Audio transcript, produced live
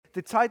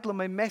the title of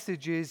my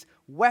message is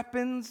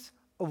Weapons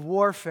of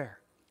Warfare.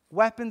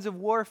 Weapons of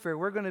warfare.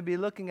 We're going to be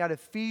looking at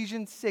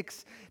Ephesians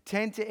 6,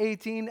 10 to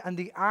 18, and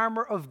the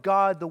armor of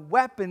God, the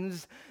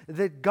weapons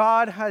that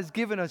God has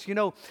given us. You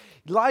know,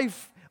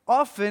 life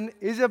often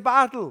is a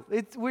battle.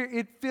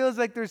 It feels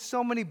like there's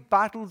so many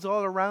battles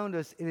all around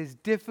us. It is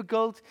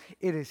difficult,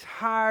 it is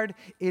hard,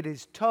 it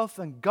is tough,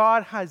 and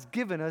God has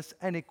given us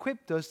and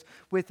equipped us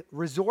with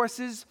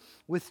resources,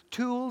 with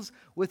tools,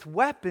 with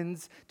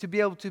weapons to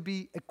be able to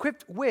be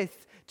equipped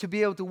with, to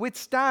be able to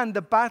withstand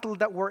the battle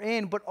that we're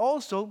in, but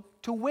also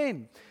to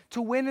win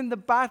in the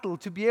battle,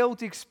 to be able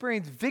to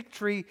experience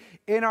victory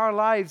in our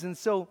lives. And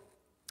so,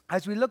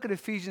 as we look at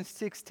Ephesians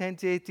 6, 10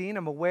 to 18,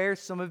 I'm aware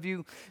some of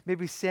you may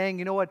be saying,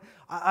 you know what,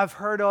 I've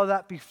heard all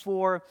that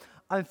before,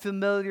 I'm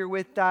familiar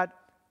with that.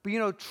 But you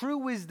know, true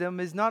wisdom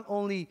is not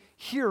only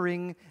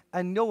hearing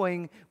and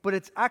knowing, but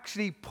it's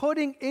actually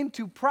putting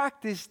into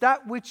practice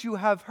that which you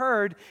have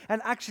heard and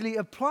actually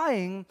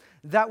applying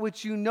that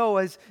which you know.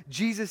 As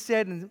Jesus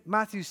said in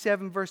Matthew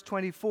 7, verse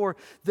 24,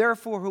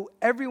 therefore,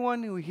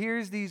 everyone who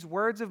hears these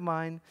words of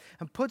mine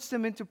and puts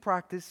them into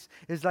practice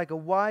is like a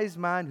wise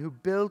man who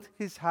built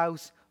his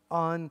house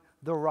on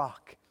the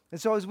rock. And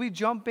so as we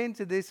jump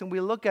into this and we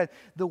look at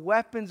the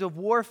weapons of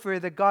warfare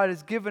that God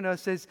has given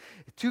us, as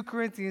 2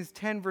 Corinthians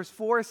 10 verse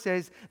 4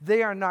 says,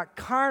 they are not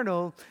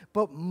carnal,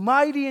 but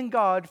mighty in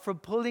God for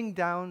pulling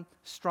down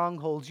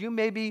strongholds. You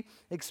may be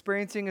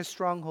experiencing a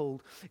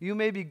stronghold. You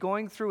may be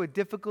going through a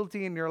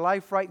difficulty in your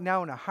life right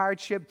now and a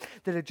hardship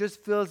that it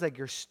just feels like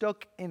you're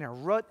stuck in a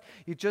rut.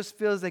 It just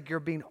feels like you're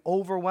being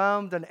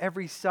overwhelmed on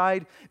every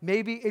side.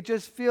 Maybe it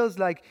just feels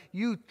like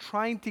you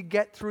trying to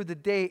get through the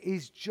day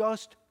is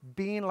just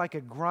being like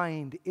a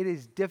grind. It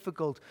is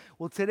difficult.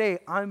 Well, today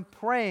I'm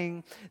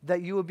praying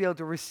that you will be able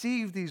to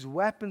receive these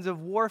weapons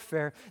of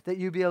warfare, that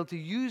you'll be able to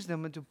use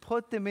them and to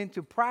put them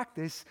into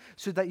practice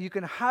so that you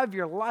can have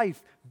your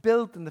life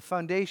built in the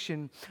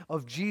foundation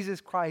of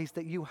Jesus Christ,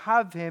 that you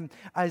have Him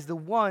as the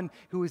one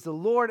who is the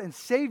Lord and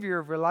Savior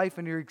of your life,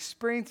 and you're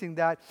experiencing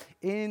that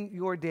in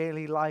your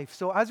daily life.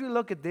 So as we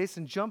look at this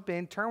and jump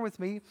in, turn with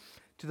me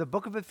to the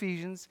book of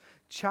Ephesians,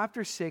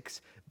 chapter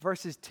 6,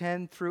 verses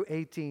 10 through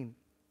 18.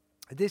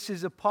 This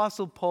is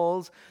Apostle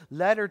Paul's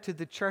letter to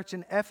the church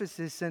in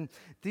Ephesus, and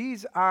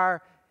these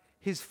are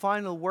his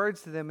final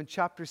words to them in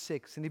chapter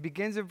 6. And he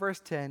begins in verse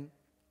 10,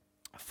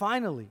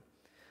 finally,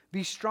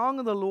 be strong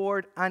in the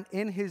Lord and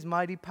in His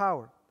mighty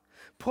power.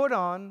 Put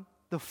on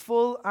the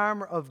full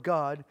armor of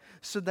God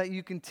so that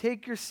you can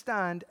take your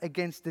stand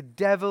against the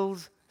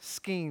devil's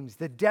schemes.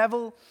 The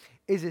devil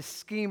is a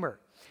schemer.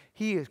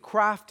 He is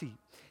crafty.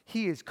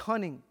 He is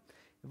cunning.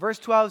 Verse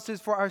 12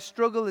 says, for our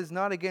struggle is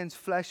not against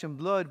flesh and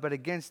blood, but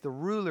against the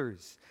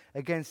rulers,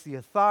 against the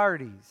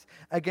authorities,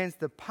 against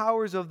the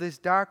powers of this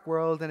dark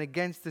world, and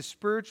against the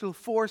spiritual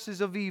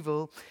forces of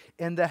evil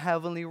in the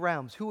heavenly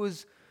realms. Who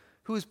is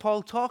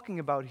Paul talking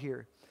about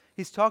here?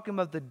 He's talking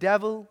about the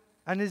devil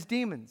and his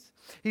demons.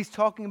 He's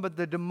talking about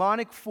the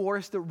demonic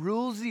force that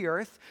rules the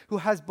earth, who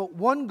has but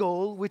one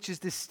goal, which is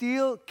to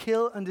steal,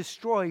 kill, and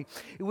destroy,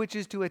 which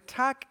is to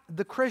attack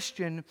the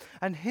Christian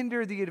and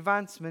hinder the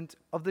advancement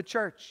of the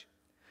church.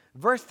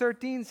 Verse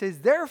 13 says,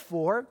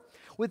 therefore,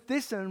 with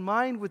this in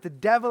mind, with the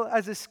devil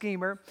as a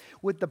schemer,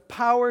 with the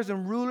powers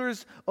and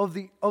rulers of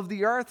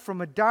the earth from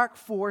a dark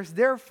force,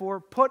 therefore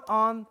put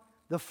on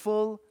the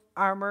full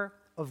armor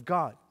of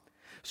God,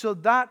 so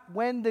that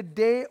when the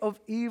day of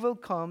evil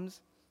comes,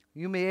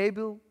 you may be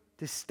able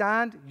to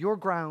stand your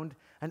ground,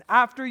 and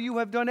after you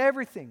have done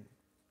everything,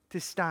 to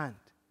stand.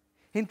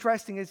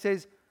 Interesting, it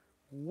says,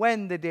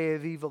 when the day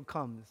of evil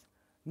comes.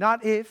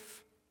 Not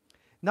if,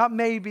 not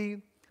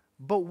maybe,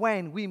 but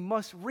when. We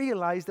must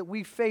realize that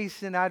we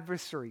face an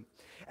adversary,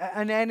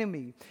 an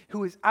enemy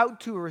who is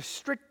out to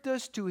restrict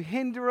us, to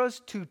hinder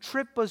us, to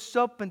trip us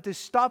up, and to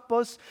stop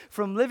us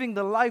from living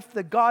the life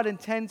that God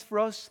intends for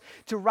us,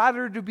 to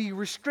rather to be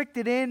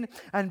restricted in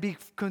and be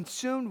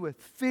consumed with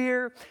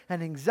fear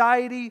and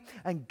anxiety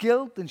and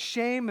guilt and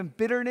shame and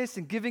bitterness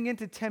and giving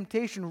into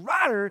temptation,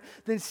 rather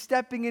than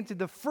stepping into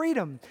the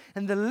freedom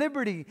and the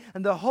liberty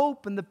and the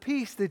hope and the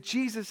peace that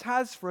Jesus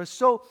has for us.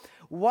 So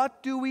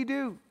what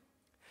do?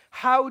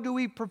 How do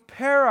we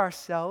prepare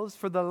ourselves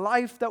for the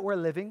life that we're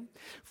living,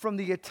 from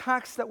the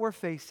attacks that we're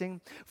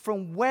facing,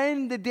 from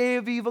when the day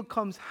of evil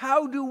comes?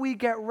 How do we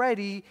get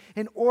ready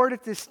in order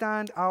to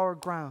stand our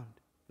ground?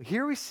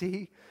 Here we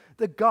see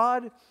that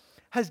God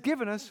has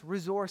given us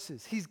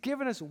resources. He's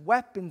given us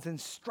weapons and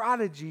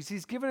strategies.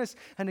 He's given us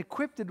and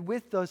equipped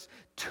with us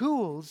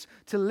tools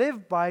to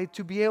live by,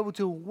 to be able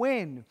to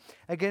win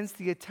against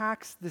the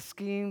attacks, the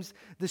schemes,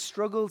 the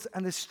struggles,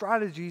 and the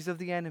strategies of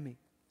the enemy.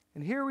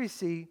 And here we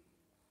see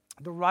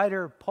the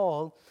writer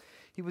Paul.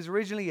 He was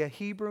originally a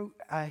Hebrew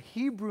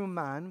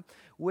man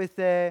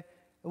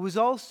was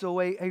also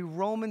a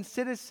Roman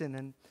citizen,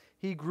 and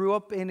he grew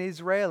up in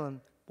Israel, and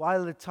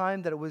while at the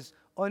time that it was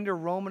under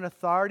Roman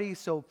authority,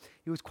 so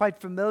he was quite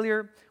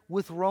familiar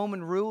with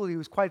Roman rule. He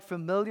was quite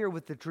familiar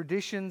with the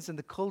traditions and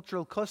the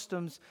cultural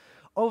customs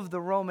of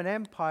the Roman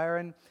Empire,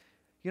 and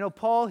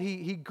Paul,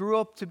 he grew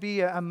up to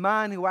be a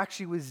man who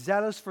actually was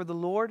zealous for the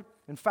Lord.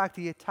 In fact,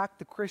 he attacked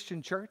the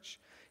Christian church.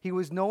 He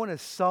was known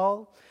as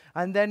Saul.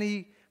 And then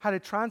he had a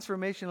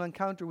transformational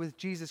encounter with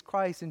Jesus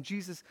Christ. And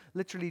Jesus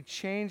literally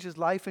changed his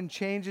life and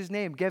changed his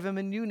name, gave him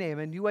a new name,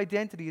 a new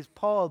identity as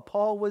Paul.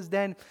 Paul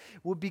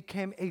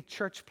became a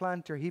church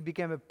planter. He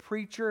became a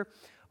preacher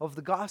of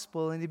the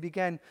gospel. And he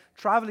began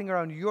traveling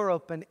around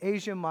Europe and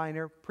Asia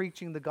Minor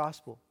preaching the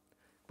gospel.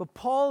 But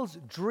Paul's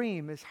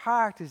dream, his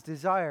heart, his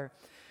desire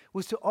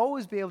was to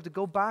always be able to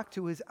go back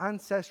to his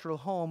ancestral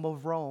home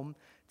of Rome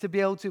to be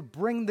able to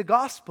bring the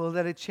gospel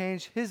that had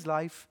changed his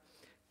life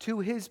to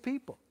his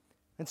people.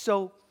 And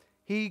so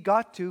he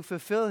got to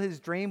fulfill his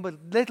dream, but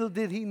little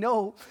did he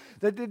know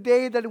that the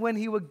day that when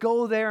he would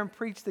go there and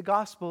preach the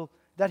gospel,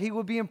 that he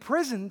would be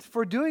imprisoned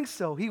for doing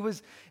so. He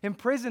was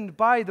imprisoned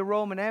by the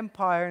Roman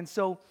Empire, and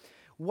so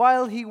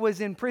while he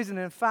was in prison,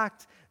 in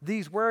fact,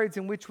 these words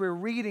in which we're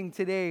reading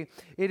today,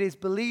 it is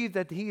believed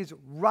that he is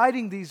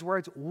writing these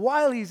words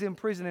while he's in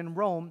prison in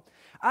Rome.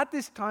 At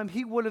this time,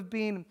 he would have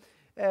been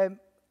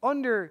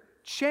under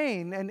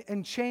chain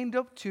and chained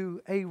up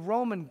to a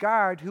Roman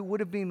guard who would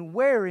have been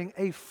wearing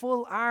a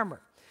full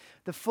armor,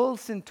 the full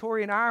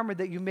centurion armor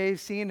that you may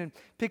have seen in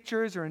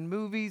pictures or in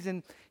movies.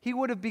 And he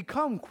would have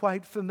become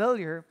quite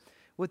familiar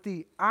with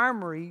the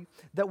armory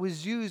that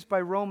was used by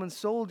Roman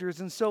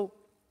soldiers. And so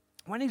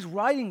when he's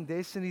writing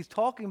this and he's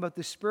talking about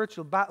the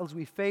spiritual battles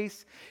we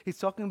face, he's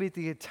talking about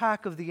the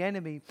attack of the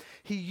enemy,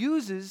 he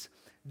uses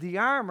the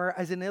armor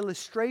as an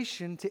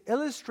illustration to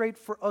illustrate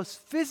for us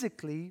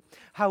physically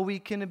how we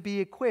can be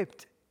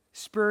equipped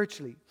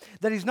spiritually.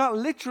 That he's not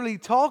literally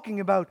talking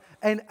about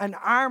an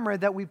armor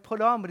that we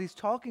put on, but he's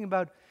talking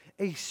about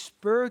a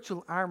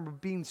spiritual armor,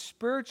 being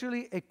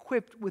spiritually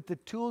equipped with the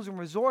tools and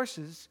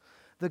resources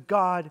that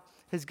God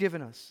has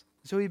given us.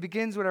 So he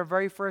begins with our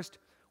very first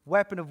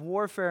weapon of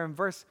warfare in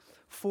verse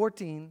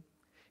 14.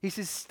 He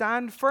says,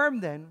 "Stand firm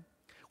then,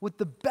 with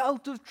the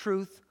belt of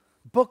truth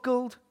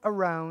buckled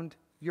around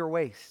your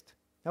waist."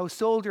 Now, a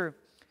soldier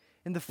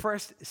in the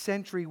first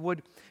century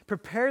would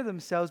prepare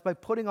themselves by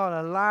putting on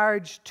a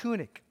large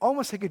tunic,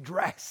 almost like a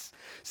dress.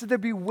 So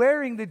they'd be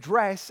wearing the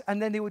dress,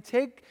 and then they would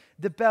take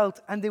the belt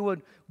and they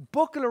would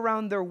buckle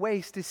around their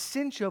waist to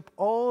cinch up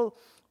all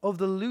of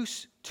the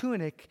loose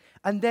tunic,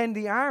 and then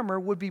the armor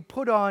would be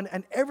put on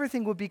and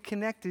everything would be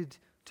connected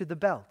to the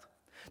belt.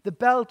 The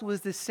belt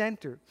was the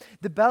center.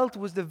 The belt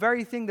was the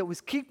very thing that was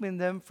keeping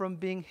them from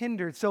being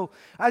hindered. So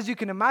as you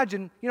can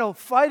imagine,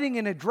 fighting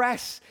in a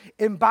dress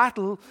in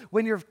battle,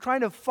 when you're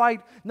trying to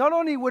fight, not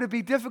only would it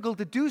be difficult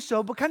to do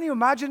so, but can you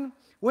imagine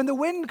when the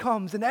wind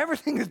comes and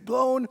everything is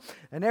blown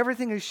and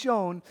everything is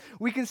shown?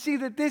 We can see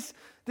that this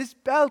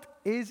belt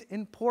is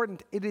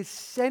important. It is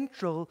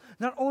central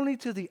not only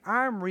to the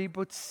armory,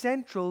 but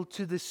central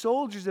to the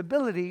soldier's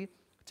ability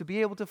to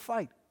be able to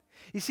fight.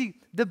 You see,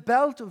 the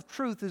belt of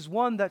truth is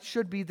one that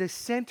should be the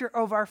center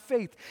of our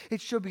faith. It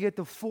should be at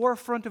the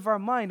forefront of our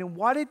mind. And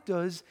what it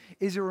does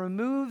is it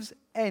removes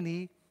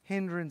any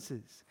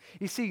hindrances.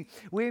 You see,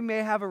 we may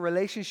have a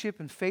relationship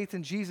and faith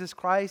in Jesus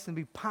Christ and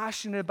be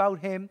passionate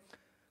about Him,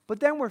 but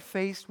then we're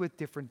faced with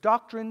different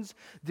doctrines,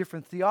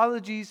 different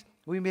theologies.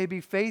 We may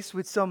be faced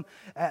with some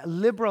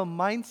liberal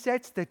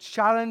mindsets that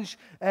challenge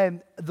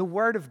the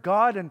Word of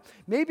God, and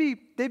maybe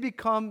they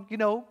become,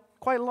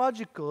 quite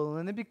logical,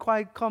 and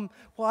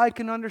I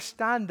can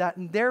understand that,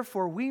 and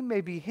therefore we may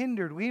be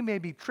hindered, we may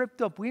be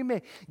tripped up, we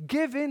may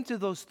give in to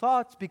those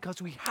thoughts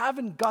because we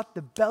haven't got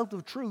the belt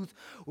of truth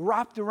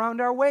wrapped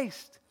around our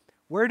waist.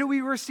 Where do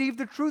we receive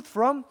the truth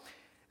from?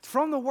 It's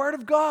from the Word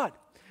of God.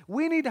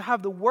 We need to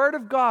have the Word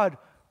of God,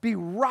 be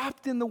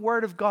wrapped in the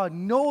Word of God,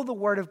 know the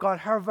Word of God,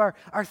 have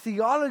our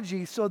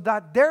theology, so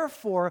that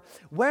therefore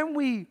when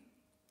we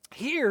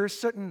hear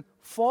certain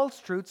false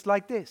truths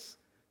like this,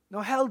 no,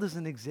 hell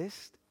doesn't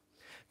exist.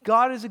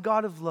 God is a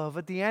God of love.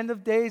 At the end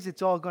of days,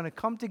 it's all going to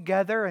come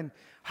together. And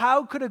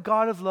how could a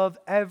God of love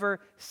ever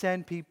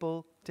send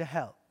people to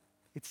hell?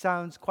 It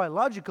sounds quite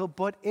logical,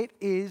 but it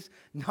is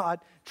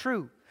not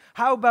true.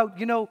 How about,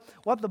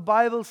 what the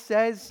Bible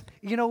says?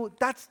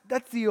 That's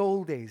the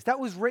old days. That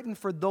was written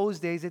for those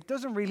days. It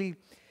doesn't really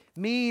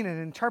mean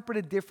and interpret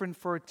it different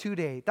for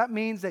today. That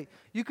means that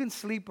you can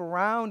sleep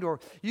around or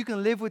you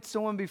can live with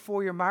someone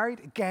before you're married.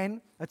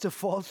 Again, that's a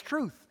false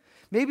truth.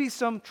 Maybe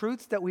some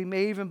truths that we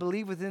may even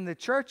believe within the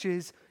church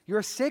is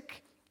you're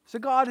sick, so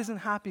God isn't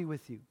happy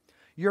with you.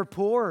 You're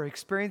poor or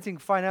experiencing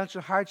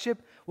financial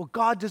hardship, well,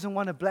 God doesn't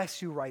want to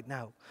bless you right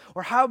now.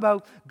 Or how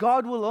about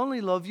God will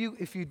only love you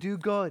if you do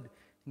good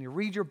and you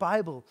read your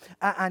Bible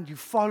and you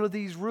follow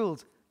these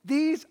rules.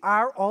 These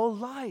are all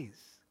lies.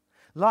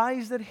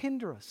 Lies that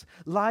hinder us,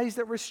 lies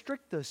that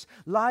restrict us,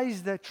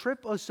 lies that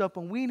trip us up,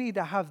 and we need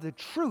to have the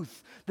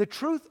truth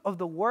of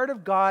the Word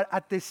of God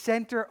at the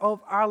center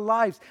of our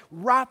lives,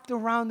 wrapped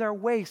around our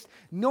waist,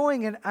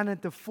 knowing it and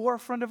at the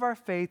forefront of our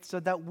faith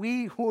so that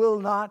we will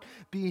not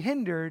be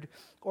hindered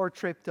or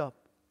tripped up.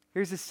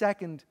 Here's the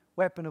second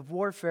weapon of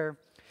warfare,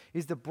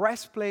 is the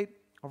breastplate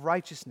of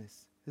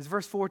righteousness. As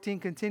verse 14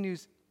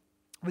 continues,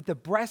 with the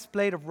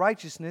breastplate of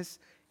righteousness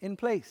in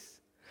place.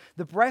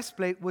 The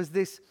breastplate was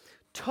this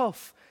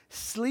tough,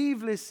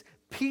 sleeveless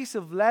piece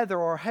of leather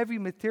or heavy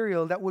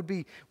material that would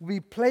be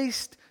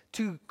placed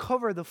to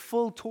cover the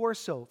full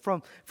torso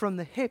from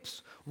the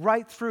hips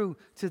right through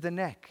to the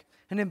neck.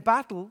 And in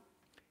battle,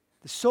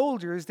 the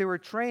soldiers, they were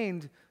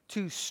trained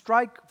to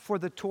strike for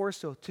the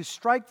torso, to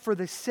strike for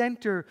the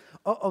center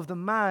of the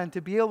man,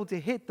 to be able to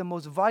hit the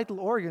most vital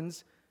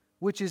organs,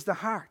 which is the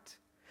heart.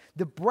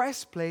 The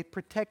breastplate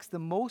protects the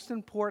most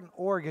important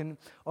organ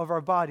of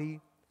our body,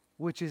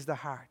 which is the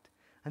heart.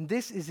 And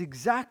this is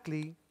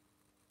exactly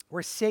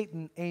where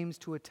Satan aims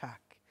to attack.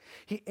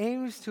 He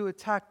aims to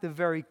attack the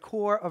very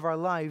core of our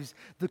lives,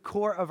 the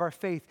core of our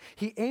faith.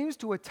 He aims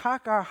to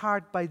attack our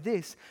heart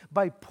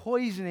by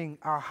poisoning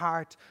our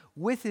heart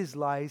with his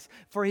lies.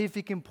 For if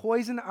he can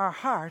poison our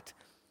heart,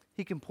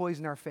 he can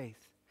poison our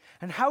faith.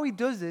 And how he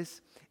does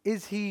this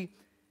is he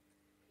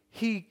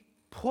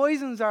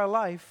poisons our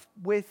life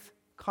with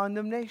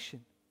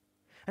condemnation.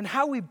 And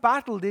how we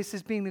battle this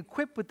is being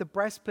equipped with the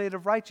breastplate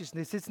of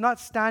righteousness. It's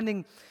not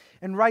standing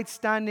in right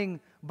standing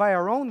by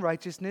our own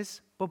righteousness,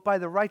 but by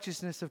the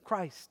righteousness of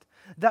Christ.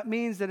 That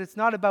means that it's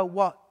not about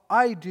what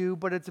I do,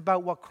 but it's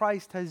about what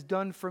Christ has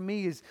done for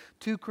me. As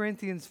 2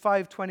 Corinthians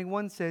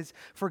 5:21 says,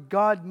 "For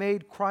God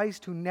made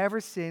Christ, who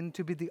never sinned,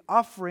 to be the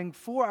offering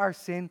for our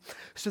sin,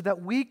 so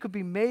that we could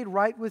be made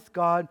right with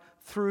God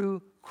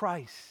through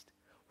Christ."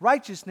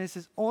 Righteousness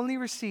is only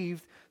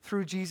received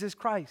through Jesus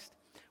Christ.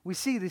 We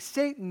see that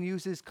Satan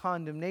uses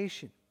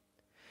condemnation,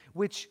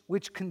 which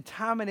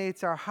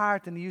contaminates our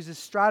heart, and he uses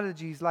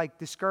strategies like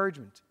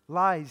discouragement,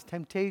 lies,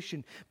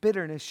 temptation,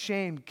 bitterness,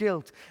 shame,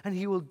 guilt. And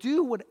he will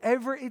do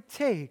whatever it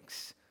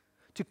takes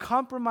to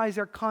compromise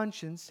our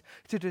conscience,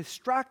 to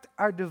distract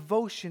our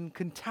devotion,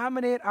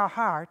 contaminate our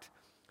heart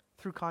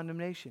through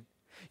condemnation.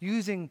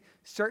 Using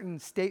certain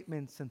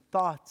statements and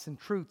thoughts and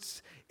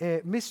truths,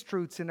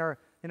 mistruths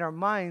in our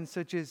minds,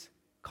 such as,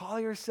 call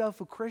yourself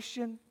a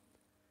Christian?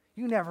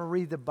 You never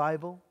read the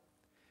Bible.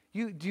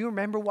 Do you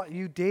remember what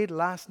you did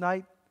last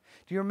night?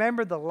 Do you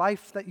remember the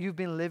life that you've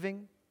been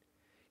living?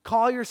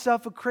 Call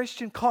yourself a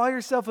Christian. Call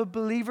yourself a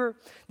believer.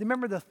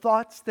 Remember the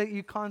thoughts that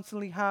you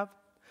constantly have?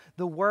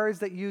 The words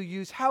that you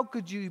use. How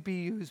could you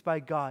be used by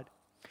God?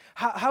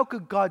 How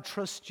could God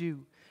trust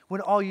you when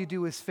all you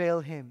do is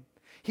fail him?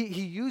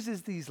 He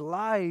uses these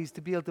lies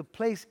to be able to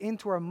place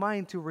into our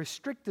mind to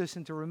restrict us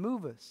and to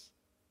remove us.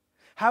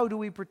 How do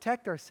we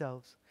protect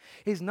ourselves?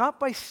 Is not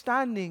by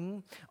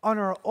standing on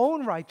our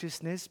own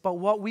righteousness, but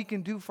what we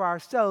can do for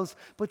ourselves,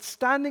 but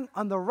standing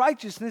on the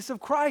righteousness of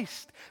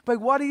Christ, by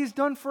what he has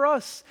done for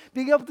us.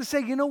 Being able to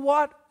say, you know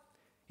what?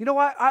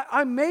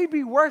 I may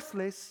be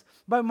worthless,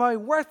 but my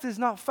worth is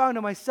not found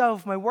in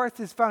myself. My worth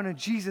is found in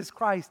Jesus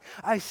Christ.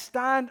 I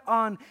stand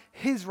on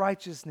his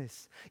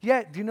righteousness.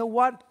 Yet, do you know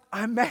what?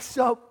 I mess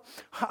up.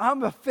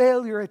 I'm a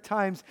failure at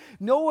times.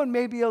 No one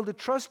may be able to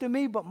trust in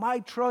me, but my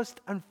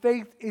trust and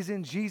faith is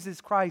in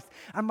Jesus Christ.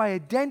 And my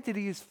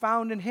identity is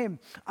found in him.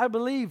 I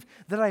believe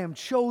that I am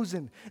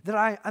chosen, that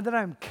I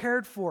am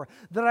cared for,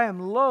 that I am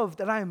loved,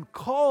 that I am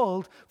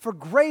called for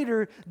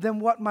greater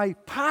than what my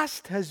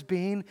past has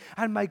been.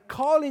 And my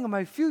calling and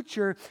my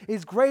future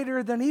is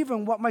greater than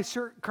even what my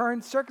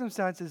current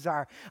circumstances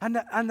are. And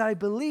I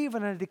believe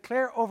and I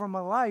declare over my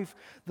life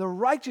the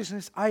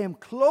righteousness. I am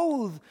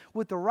clothed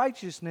with the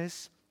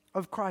righteousness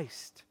of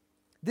Christ.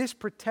 This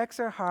protects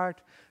our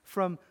heart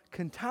from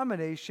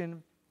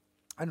contamination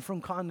and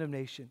from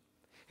condemnation.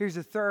 Here's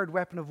the third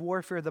weapon of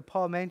warfare that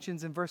Paul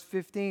mentions in verse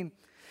 15.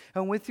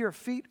 And with your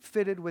feet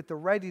fitted with the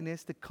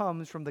readiness that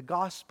comes from the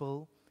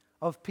gospel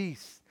of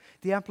peace.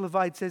 The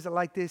Amplified says it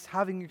like this: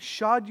 having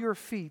shod your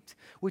feet,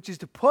 which is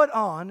to put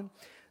on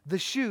the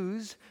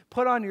shoes,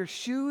 put on your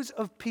shoes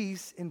of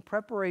peace in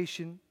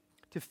preparation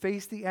to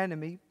face the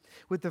enemy,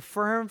 with the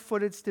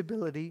firm-footed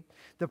stability,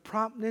 the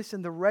promptness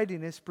and the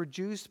readiness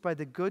produced by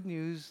the good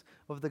news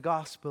of the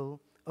gospel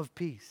of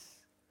peace.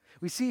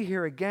 We see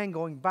here again,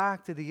 going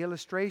back to the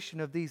illustration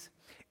of these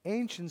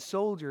ancient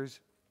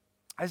soldiers,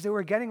 as they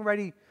were getting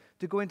ready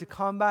to go into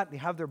combat, they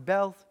have their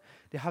belt,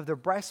 they have their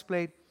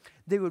breastplate,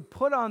 they would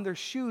put on their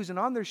shoes, and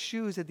on their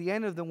shoes at the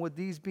end of them would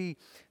be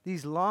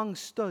these long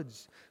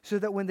studs, so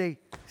that when they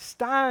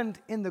stand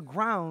in the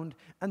ground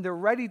and they're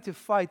ready to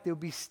fight, they'll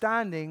be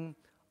standing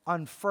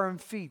on firm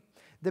feet.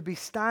 They'll be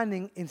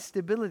standing in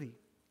stability.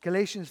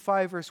 Galatians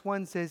 5 verse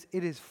 1 says,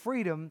 it is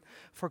freedom,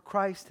 for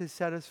Christ has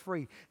set us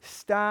free.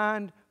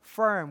 Stand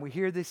firm. We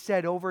hear this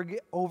said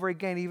over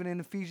again, even in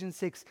Ephesians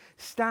 6.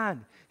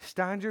 Stand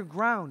your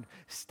ground.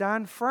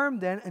 Stand firm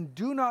then, and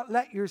do not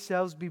let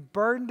yourselves be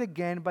burdened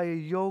again by a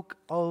yoke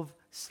of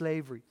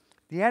slavery.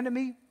 The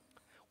enemy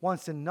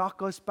wants to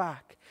knock us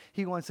back.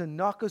 He wants to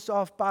knock us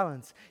off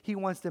balance. He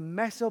wants to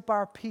mess up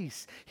our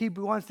peace. He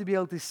wants to be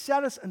able to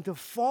set us and to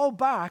fall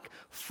back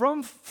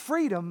from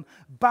freedom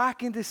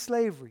back into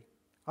slavery.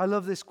 I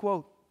love this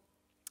quote.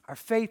 Our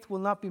faith will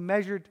not be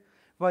measured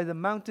by the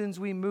mountains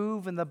we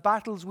move and the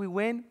battles we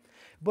win,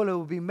 but it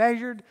will be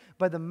measured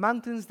by the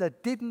mountains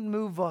that didn't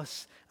move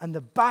us and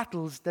the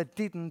battles that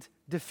didn't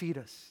defeat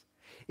us.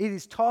 It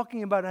is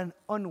talking about an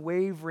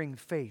unwavering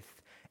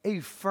faith, a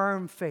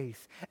firm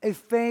faith, a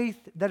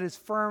faith that is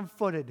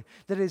firm-footed,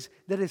 that is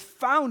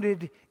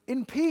founded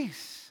in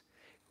peace,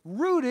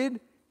 rooted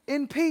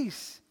in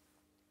peace.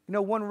 You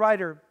know, one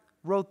writer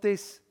wrote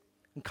this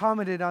and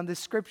commented on this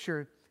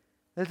scripture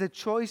that the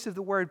choice of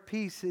the word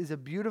peace is a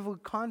beautiful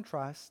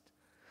contrast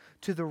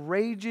to the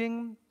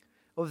raging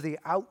of the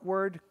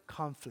outward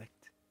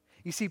conflict.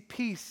 You see,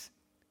 peace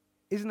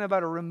isn't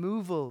about a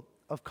removal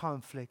of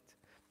conflict.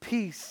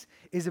 Peace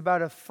is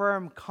about a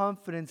firm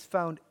confidence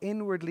found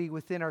inwardly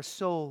within our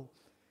soul,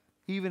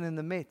 even in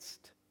the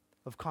midst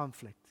of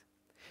conflict.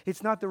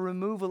 It's not the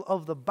removal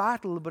of the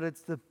battle, but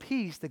it's the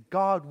peace that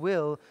God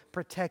will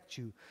protect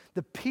you.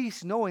 The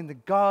peace knowing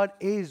that God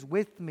is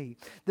with me.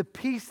 The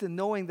peace in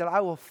knowing that I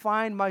will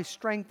find my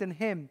strength in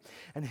Him.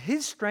 And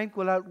His strength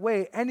will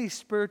outweigh any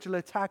spiritual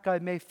attack I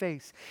may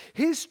face.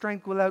 His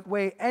strength will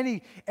outweigh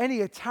any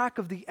attack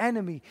of the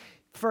enemy.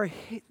 For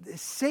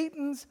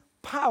Satan's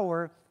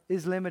power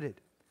is limited.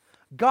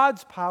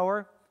 God's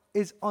power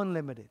is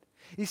unlimited.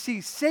 You see,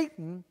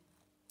 Satan,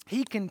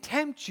 he can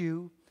tempt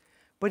you,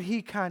 but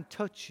he can't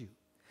touch you.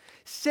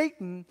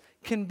 Satan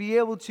can be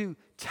able to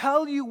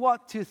tell you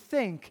what to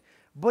think,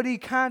 but he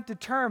can't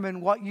determine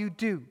what you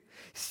do.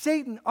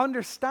 Satan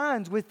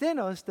understands within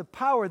us the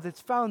power that's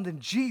found in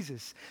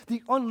Jesus,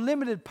 the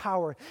unlimited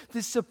power,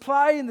 the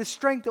supply and the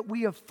strength that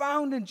we have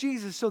found in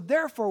Jesus. So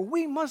therefore,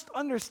 we must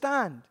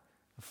understand,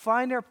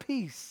 find our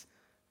peace,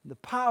 the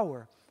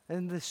power,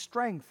 and the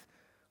strength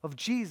of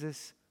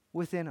Jesus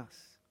within us.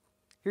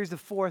 Here's the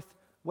fourth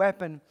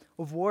weapon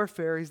of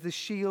warfare, is the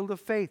shield of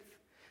faith.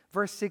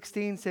 Verse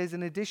 16 says,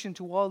 in addition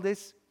to all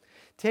this,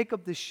 take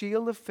up the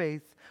shield of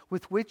faith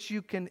with which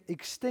you can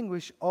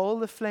extinguish all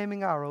the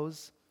flaming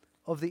arrows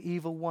of the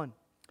evil one.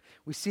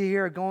 We see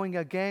here going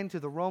again to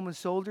the Roman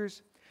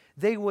soldiers.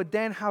 They would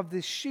then have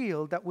this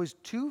shield that was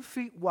 2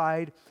 feet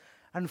wide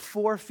and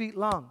 4 feet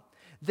long.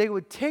 They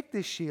would take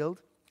this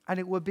shield, and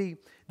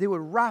they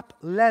would wrap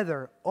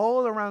leather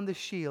all around the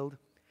shield,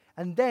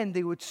 and then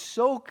they would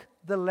soak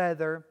the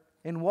leather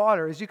in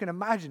water. As you can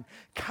imagine,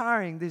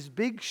 carrying this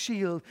big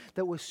shield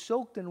that was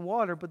soaked in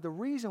water. But the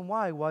reason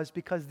why was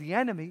because the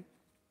enemy,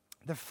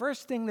 the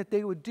first thing that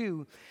they would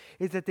do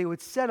is that they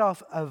would set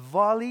off a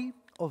volley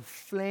of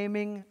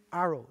flaming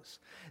arrows.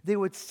 They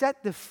would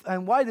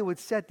and why they would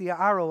set the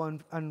arrow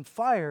on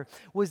fire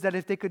was that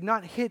if they could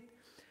not hit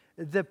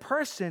the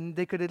person,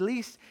 they could at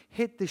least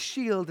hit the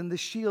shield, and the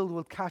shield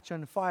will catch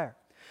on fire.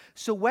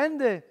 So when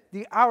the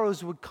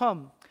arrows would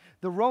come,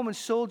 the Roman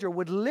soldier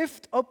would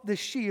lift up the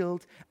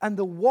shield, and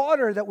the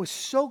water that was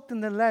soaked in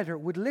the leather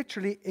would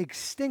literally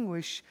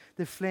extinguish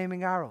the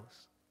flaming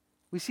arrows.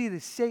 We see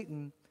that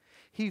Satan,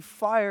 he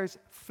fires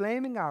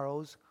flaming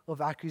arrows of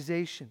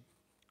accusation,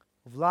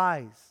 of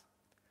lies,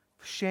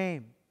 of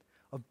shame,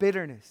 of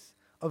bitterness,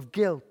 of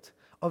guilt,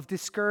 of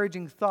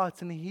discouraging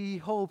thoughts, and he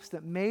hopes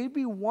that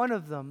maybe one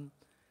of them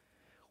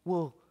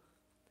will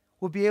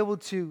be able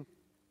to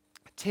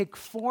take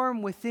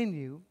form within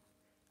you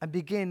and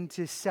begin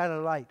to set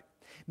alight.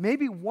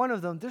 Maybe one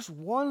of them, there's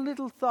one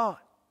little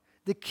thought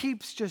that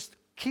keeps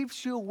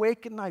you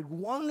awake at night,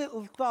 one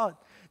little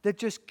thought that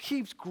just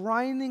keeps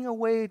grinding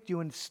away at you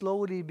and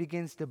slowly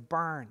begins to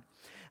burn.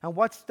 And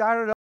what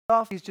started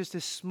off is just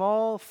a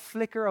small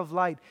flicker of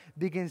light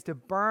begins to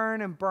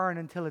burn and burn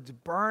until it's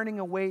burning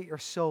away at your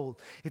soul.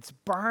 It's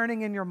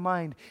burning in your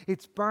mind.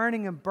 It's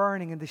burning and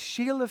burning. And the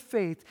shield of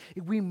faith,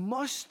 we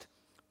must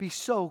be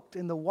soaked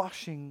in the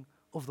washing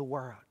of the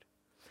Word.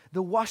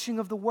 The washing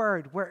of the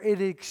Word, where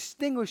it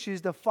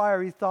extinguishes the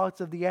fiery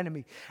thoughts of the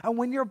enemy. And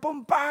when you're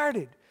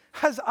bombarded,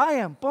 as I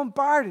am,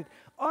 bombarded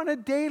on a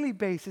daily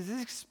basis,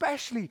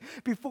 especially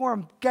before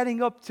I'm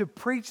getting up to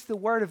preach the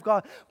Word of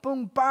God,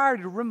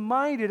 bombarded,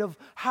 reminded of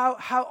how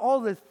all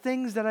the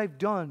things that I've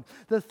done,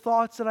 the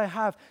thoughts that I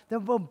have,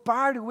 then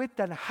bombarded with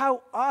that, and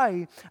how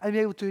I am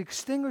able to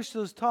extinguish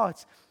those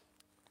thoughts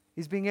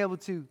is being able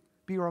to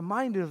be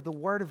reminded of the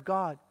Word of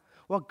God.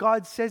 What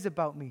God says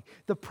about me,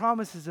 the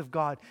promises of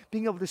God,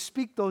 being able to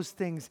speak those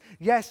things.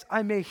 Yes,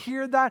 I may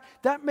hear that.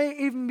 That may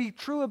even be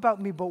true about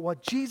me, but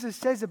what Jesus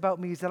says about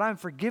me is that I'm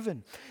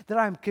forgiven, that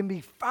I can be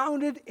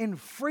founded in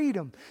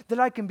freedom, that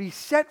I can be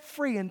set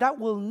free, and that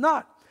will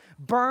not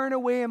burn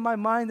away in my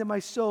mind and my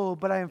soul,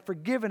 but I am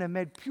forgiven and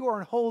made pure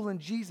and whole in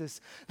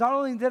Jesus. Not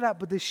only that,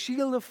 but the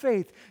shield of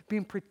faith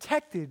being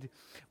protected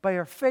by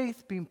our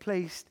faith being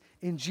placed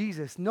in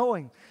Jesus,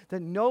 knowing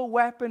that no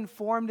weapon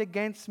formed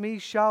against me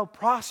shall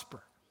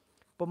prosper,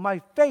 but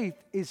my faith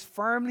is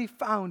firmly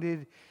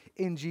founded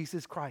in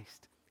Jesus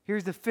Christ.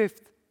 Here's the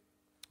fifth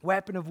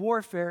weapon of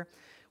warfare,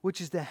 which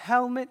is the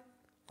helmet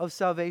of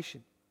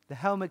salvation. The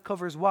helmet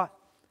covers what?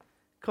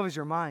 Covers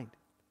your mind,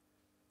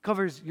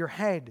 covers your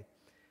head.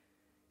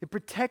 It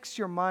protects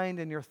your mind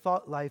and your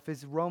thought life.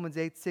 As Romans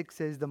 8:6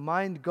 says, the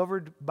mind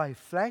governed by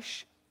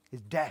flesh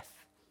is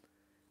death,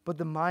 but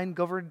the mind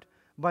governed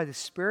by the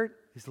Spirit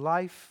is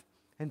life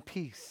and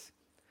peace.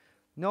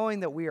 Knowing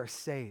that we are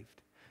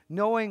saved,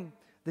 knowing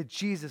that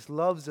Jesus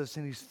loves us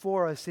and He's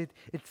for us,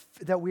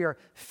 that we are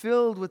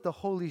filled with the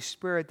Holy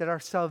Spirit, that our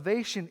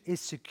salvation is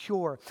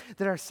secure,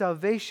 that our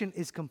salvation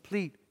is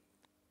complete.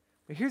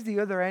 Here's the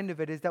other end of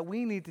it, is that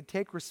we need to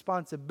take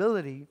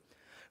responsibility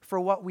for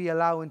what we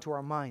allow into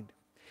our mind.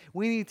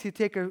 We need to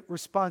take a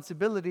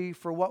responsibility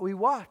for what we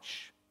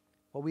watch,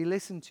 what we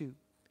listen to,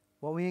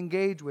 what we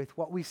engage with,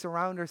 what we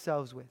surround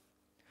ourselves with.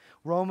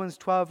 Romans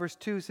 12 verse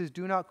 2 says,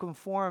 "Do not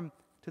conform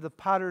to the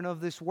pattern of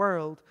this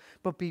world,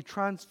 but be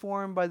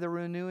transformed by the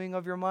renewing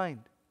of your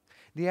mind."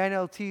 The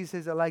NLT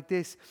says it like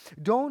this: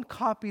 "Don't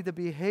copy the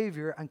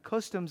behavior and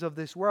customs of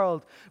this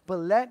world, but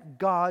let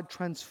God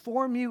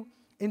transform you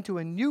into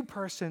a new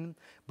person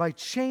by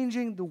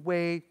changing the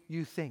way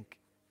you think."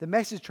 The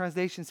Message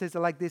translation says it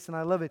like this, and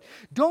I love it: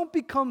 "Don't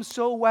become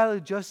so well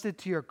adjusted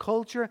to your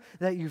culture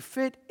that you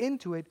fit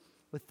into it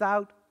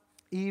without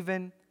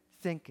even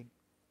thinking."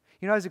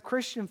 You know, as a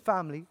Christian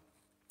family,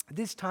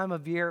 this time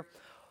of year,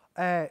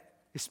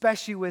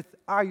 especially with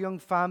our young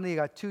family, I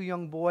got 2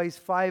 young boys,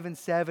 5 and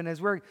 7,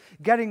 as we're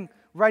getting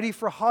ready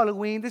for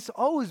Halloween, this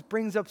always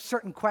brings up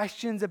certain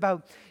questions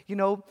about,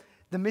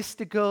 the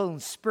mystical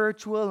and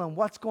spiritual and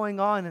what's going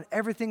on and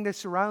everything that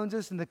surrounds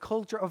us and the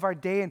culture of our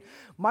day. And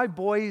my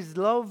boys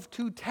love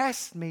to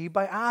test me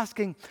by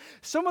asking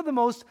some of the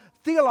most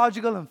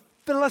theological and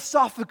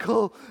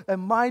philosophical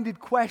and minded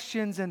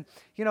questions. And,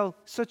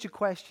 such a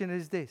question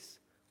is this: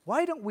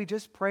 why don't we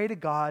just pray to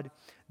God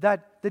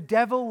that the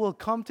devil will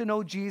come to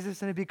know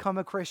Jesus and become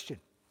a Christian?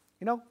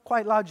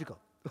 Quite logical.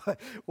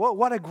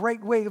 What a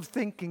great way of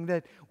thinking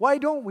that. Why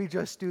don't we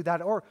just do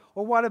that? Or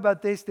what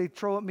about this? They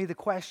throw at me the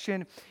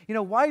question,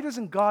 why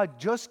doesn't God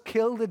just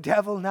kill the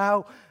devil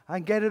now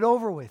and get it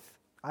over with?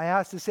 I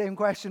ask the same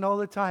question all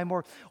the time.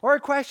 Or a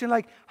question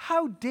like,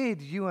 how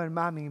did you and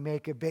mommy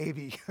make a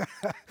baby?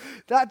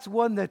 That's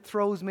one that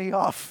throws me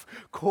off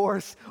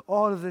course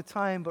all of the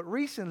time. But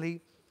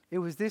recently, it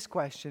was this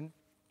question: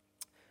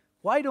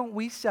 why don't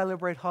we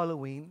celebrate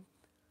Halloween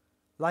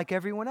like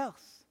everyone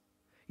else?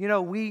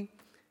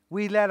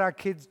 We let our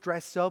kids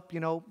dress up,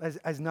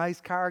 as nice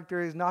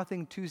characters,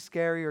 nothing too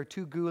scary or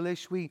too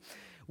ghoulish. We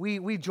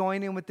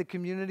join in with the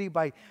community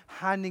by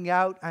handing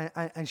out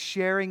and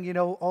sharing,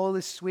 all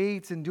the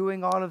sweets and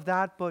doing all of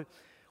that. But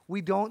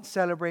we don't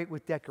celebrate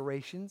with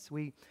decorations.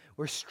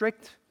 We're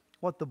strict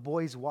what the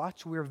boys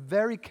watch. We're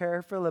very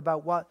careful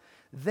about what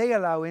they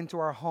allow into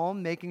our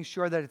home, making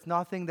sure that it's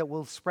nothing that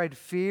will spread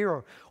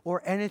fear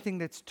or anything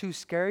that's too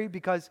scary,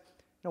 because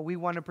we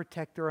want to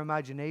protect their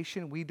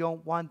imagination. We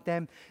don't want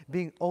them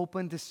being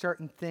open to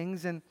certain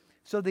things. And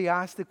so they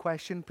asked the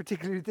question,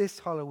 particularly this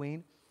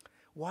Halloween,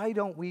 why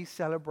don't we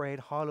celebrate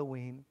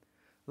Halloween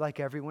like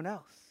everyone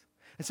else?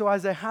 And so,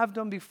 as I have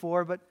done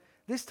before, but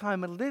this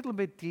time a little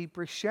bit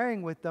deeper,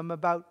 sharing with them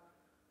about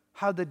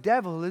how the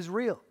devil is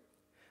real.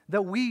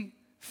 That we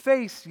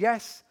face,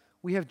 yes,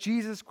 we have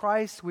Jesus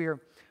Christ, we are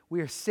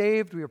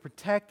saved, we are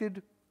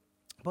protected,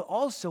 but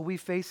also we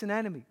face an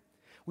enemy.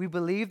 We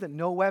believe that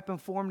no weapon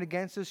formed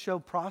against us shall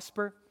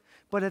prosper,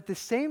 but at the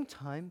same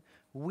time,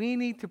 we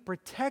need to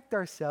protect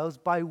ourselves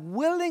by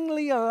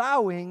willingly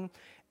allowing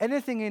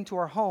anything into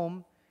our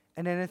home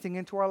and anything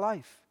into our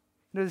life.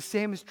 The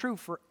same is true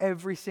for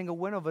every single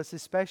one of us,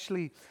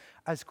 especially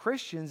as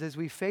Christians, as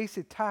we face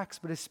attacks,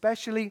 but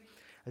especially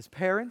as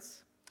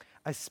parents,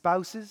 as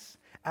spouses,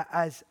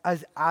 as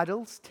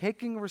adults,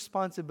 taking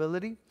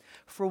responsibility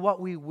for what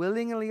we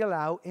willingly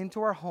allow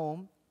into our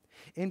home,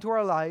 into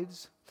our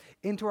lives,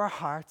 into our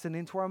hearts, and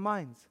into our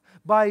minds.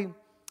 By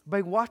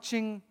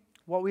watching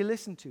what we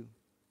listen to,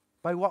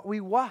 by what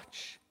we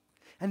watch,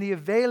 and the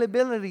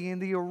availability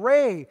and the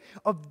array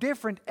of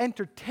different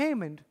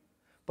entertainment,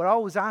 but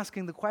always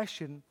asking the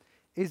question,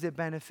 is it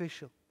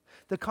beneficial?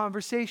 The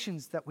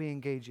conversations that we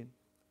engage in,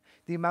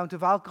 the amount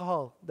of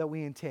alcohol that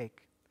we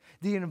intake,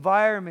 the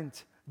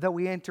environment that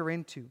we enter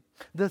into,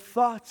 the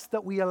thoughts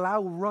that we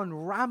allow run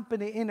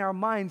rampant in our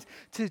minds,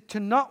 to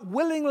not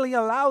willingly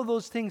allow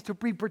those things to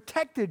be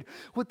protected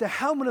with the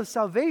helmet of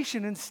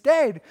salvation.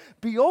 Instead,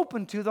 be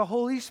open to the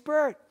Holy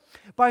Spirit.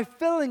 By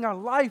filling our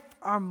life,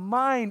 our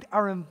mind,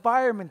 our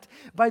environment,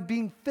 by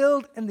being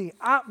filled in the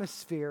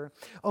atmosphere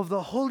of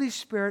the Holy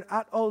Spirit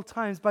at all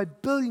times, by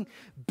being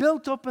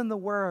built up in the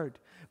Word,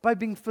 by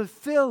being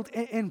fulfilled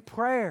in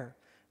prayer,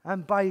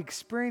 and by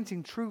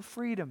experiencing true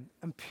freedom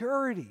and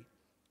purity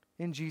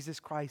in Jesus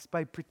Christ,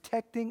 by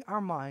protecting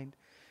our mind.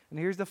 And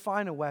here's the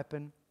final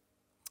weapon,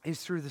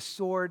 is through the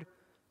sword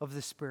of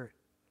the Spirit.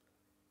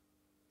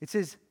 It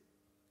says,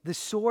 the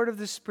sword of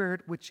the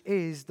Spirit, which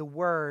is the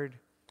Word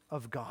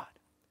of God.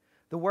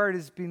 The Word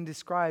has been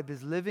described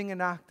as living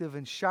and active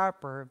and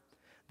sharper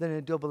than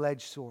a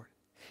double-edged sword.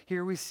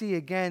 Here we see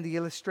again the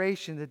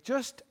illustration that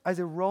just as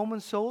a Roman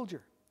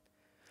soldier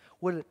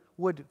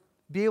would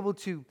be able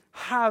to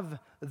have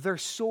their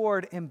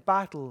sword in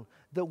battle,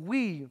 that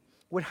we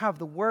would have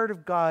the Word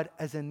of God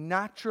as a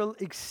natural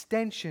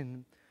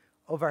extension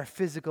of our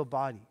physical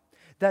body.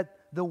 That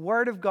the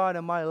Word of God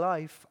in my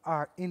life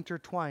are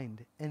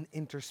intertwined and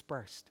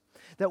interspersed.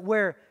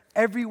 That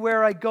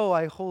everywhere I go,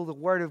 I hold the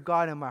Word of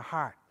God in my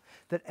heart.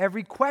 That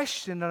every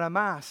question that I'm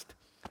asked,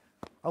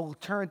 I will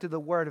turn to the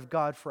Word of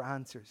God for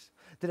answers.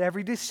 That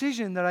every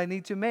decision that I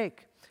need to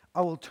make, I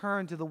will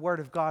turn to the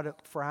Word of God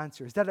for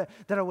answers. That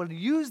I will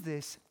use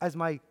this as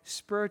my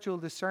spiritual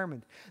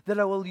discernment. That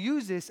I will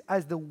use this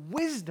as the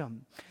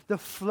wisdom that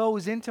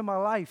flows into my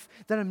life.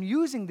 That I'm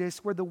using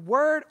this where the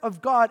Word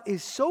of God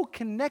is so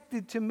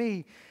connected to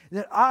me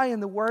that I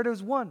and the Word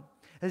is one.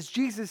 As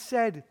Jesus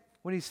said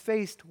when he's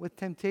faced with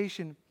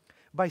temptation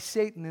by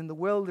Satan in the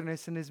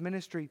wilderness in his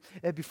ministry,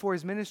 before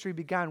his ministry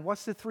began,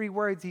 what's the 3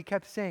 words he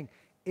kept saying?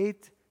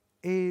 It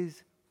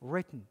is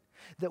written.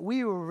 That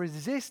we will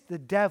resist the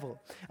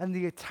devil and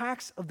the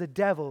attacks of the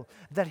devil,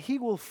 that he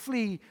will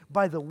flee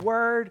by the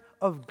word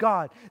of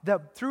God.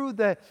 That through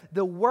the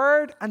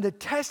word and the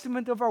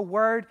testament of our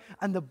word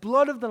and the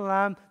blood of the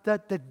Lamb,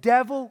 that the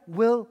devil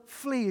will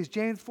flee. As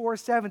James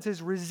 4:7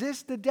 says,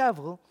 resist the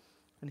devil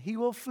and he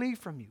will flee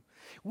from you.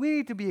 We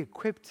need to be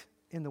equipped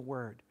in the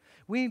word.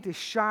 We need to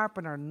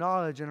sharpen our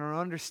knowledge and our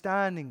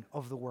understanding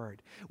of the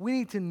word. We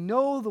need to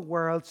know the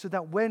word so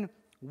that when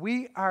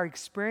we are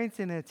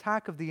experiencing an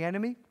attack of the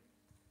enemy,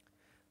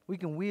 we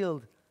can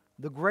wield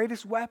the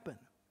greatest weapon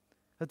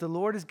that the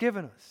Lord has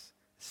given us.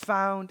 It's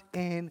found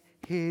in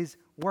His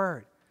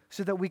Word,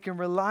 so that we can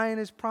rely on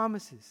His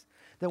promises.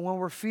 That when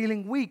we're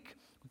feeling weak,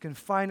 we can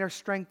find our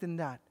strength in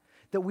that.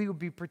 That we will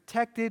be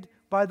protected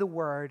by the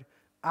Word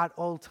at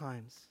all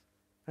times.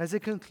 As I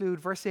conclude,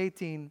 verse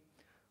 18,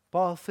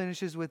 Paul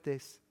finishes with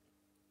this.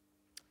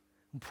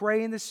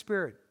 Pray in the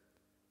Spirit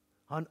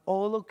on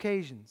all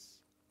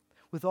occasions,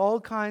 with all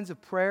kinds of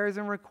prayers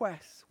and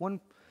requests. One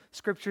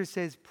scripture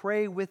says,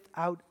 pray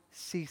without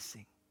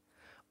ceasing.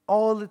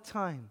 All the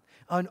time,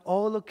 on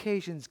all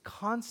occasions,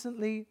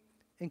 constantly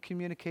in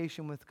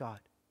communication with God.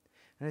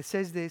 And it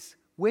says this,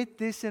 with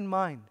this in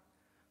mind,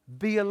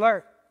 be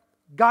alert.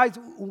 Guys,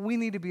 we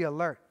need to be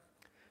alert.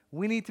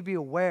 We need to be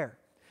aware.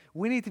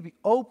 We need to be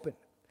open.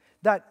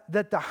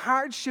 That the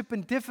hardship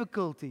and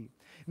difficulty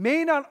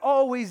may not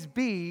always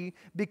be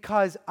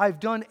because I've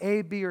done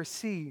A, B, or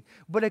C,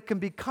 but it can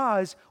be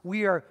because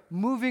we are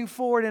moving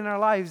forward in our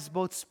lives,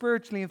 both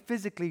spiritually and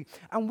physically,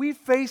 and we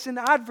face an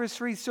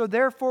adversary, so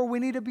therefore we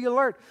need to be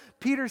alert.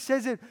 Peter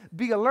says it,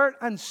 be alert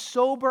and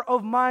sober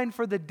of mind,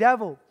 for the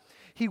devil,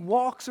 he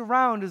walks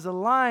around as a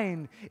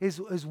lion is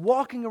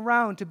walking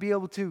around to be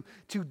able to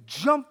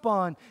jump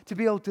on, to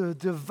be able to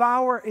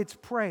devour its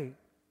prey.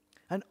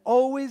 And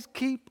always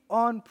keep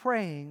on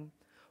praying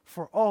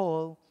for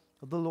all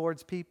of the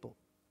Lord's people.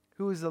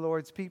 Who is the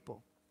Lord's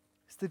people?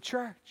 It's the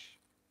church.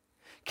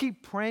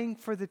 Keep praying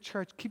for the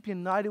church. Keep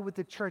united with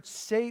the church.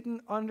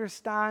 Satan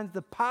understands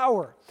the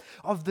power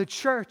of the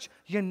church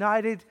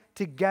united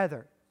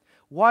together.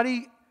 What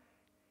he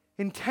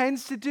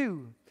intends to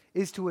do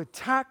is to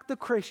attack the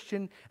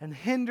Christian and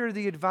hinder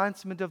the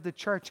advancement of the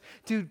church,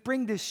 to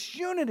bring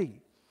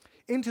disunity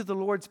into the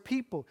Lord's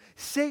people.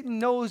 Satan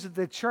knows that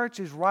the church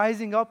is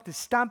rising up to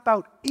stamp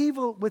out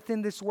evil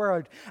within this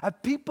world. A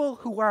people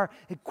who are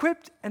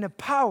equipped and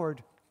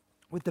empowered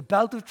with the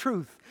belt of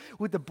truth,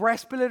 with the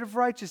breastplate of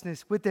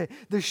righteousness, with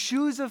the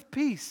shoes of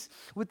peace,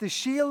 with the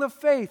shield of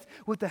faith,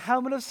 with the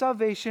helmet of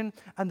salvation,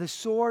 and the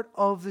sword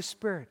of the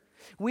Spirit.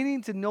 We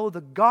need to know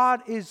that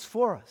God is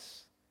for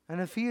us.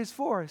 And if He is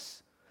for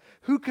us,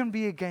 who can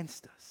be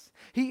against us?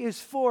 He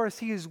is for us.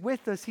 He is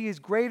with us. He is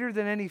greater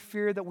than any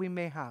fear that we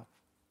may have.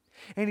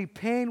 Any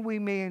pain we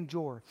may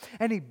endure,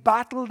 any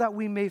battle that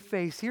we may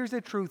face. Here's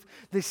the truth.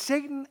 The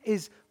Satan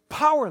is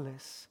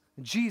powerless.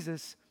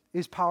 Jesus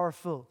is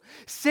powerful.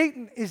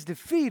 Satan is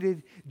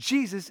defeated.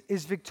 Jesus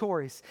is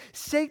victorious.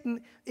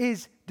 Satan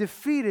is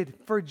defeated,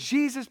 for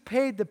Jesus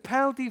paid the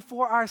penalty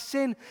for our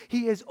sin.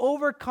 He has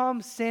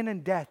overcome sin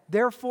and death.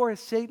 Therefore,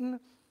 Satan,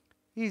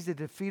 he's a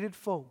defeated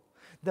foe.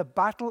 The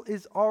battle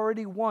is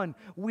already won.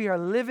 We are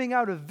living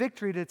out a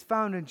victory that's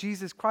found in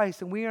Jesus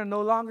Christ, and we are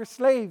no longer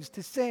slaves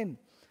to sin.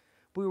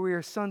 But we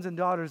are sons and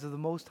daughters of the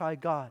Most High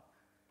God.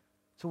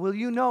 So will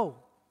you know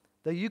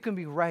that you can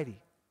be ready,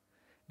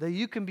 that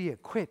you can be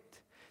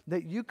equipped,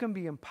 that you can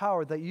be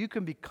empowered, that you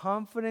can be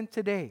confident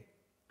today?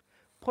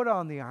 Put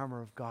on the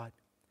armor of God.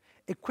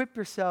 Equip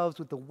yourselves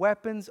with the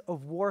weapons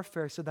of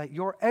warfare so that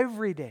your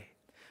every day,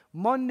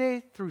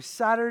 Monday through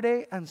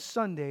Saturday and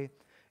Sunday,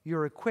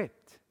 you're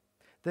equipped,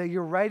 that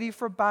you're ready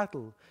for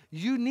battle.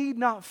 You need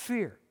not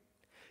fear.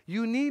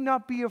 You need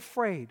not be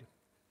afraid,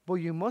 but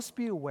you must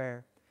be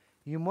aware.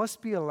 You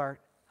must be alert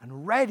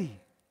and ready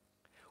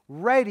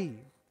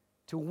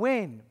to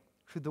win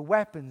through the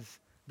weapons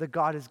that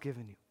God has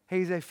given you.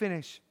 Hey, as I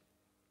finish,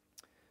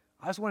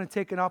 I just want to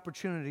take an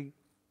opportunity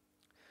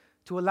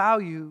to allow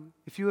you,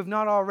 if you have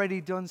not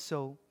already done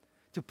so,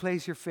 to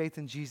place your faith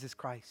in Jesus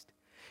Christ.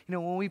 You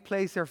know, when we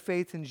place our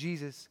faith in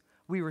Jesus,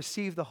 we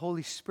receive the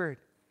Holy Spirit.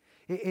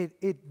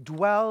 It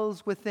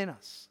dwells within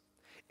us.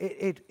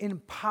 It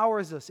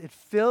empowers us. It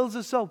fills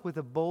us up with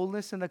the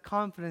boldness and the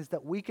confidence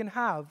that we can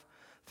have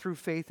through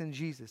faith in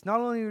Jesus. Not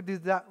only do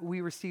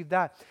we receive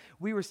that,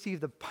 we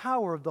receive the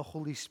power of the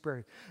Holy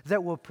Spirit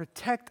that will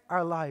protect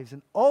our lives.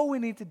 And all we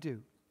need to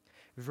do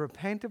is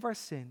repent of our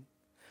sin,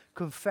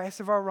 confess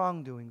of our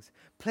wrongdoings,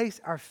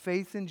 place our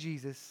faith in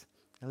Jesus,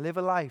 and live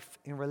a life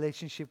in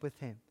relationship with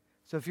Him.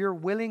 So if you're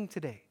willing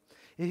today,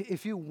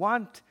 If you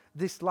want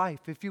this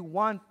life, if you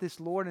want this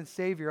Lord and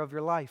Savior of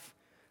your life,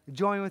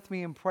 join with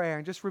me in prayer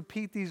and just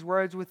repeat these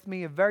words with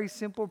me, a very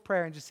simple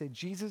prayer, and just say,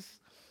 Jesus,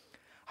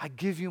 I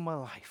give you my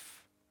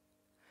life.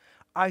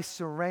 I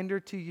surrender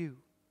to you.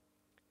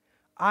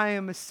 I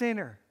am a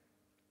sinner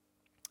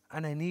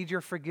and I need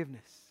your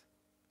forgiveness.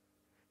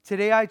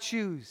 Today I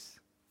choose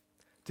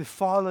to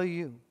follow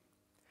you,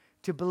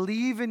 to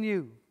believe in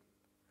you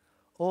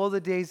all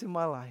the days of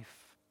my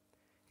life.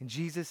 In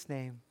Jesus'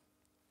 name,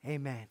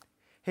 amen.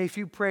 Hey, if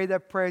you prayed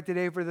that prayer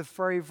today for the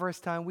very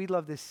first time, we'd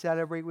love to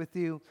celebrate with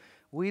you.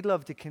 We'd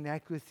love to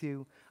connect with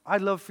you.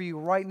 I'd love for you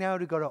right now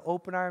to go to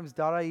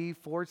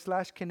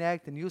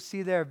openarms.ie/connect, and you'll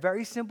see there a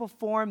very simple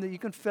form that you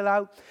can fill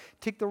out.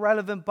 Tick the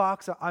relevant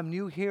box. I'm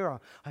new here.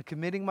 I'm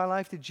committing my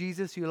life to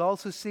Jesus. You'll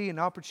also see an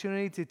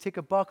opportunity to tick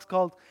a box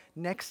called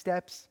Next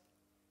Steps.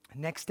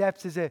 Next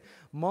Steps is a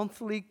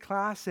monthly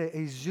class,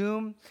 a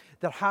Zoom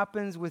that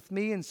happens with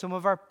me and some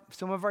of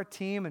our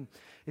team, and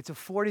it's a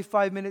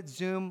 45-minute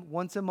Zoom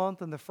once a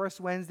month on the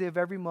first Wednesday of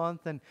every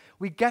month, and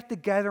we get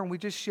together and we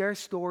just share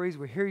stories.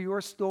 We hear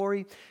your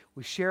story.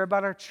 We share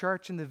about our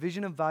church and the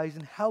vision and values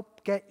and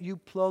help get you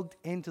plugged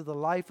into the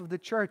life of the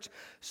church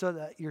so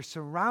that you're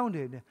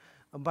surrounded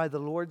by the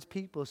Lord's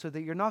people, so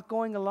that you're not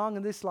going along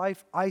in this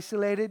life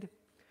isolated,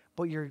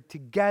 but you're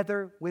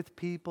together with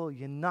people,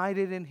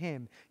 united in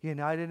Him,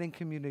 united in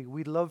community.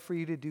 We'd love for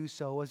you to do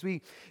so. As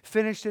we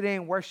finish today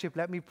in worship,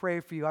 let me pray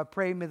for you. I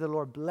pray, may the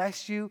Lord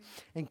bless you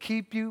and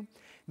keep you.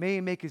 May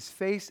He make His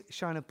face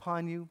shine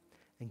upon you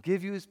and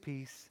give you His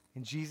peace.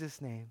 In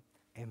Jesus' name,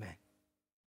 amen.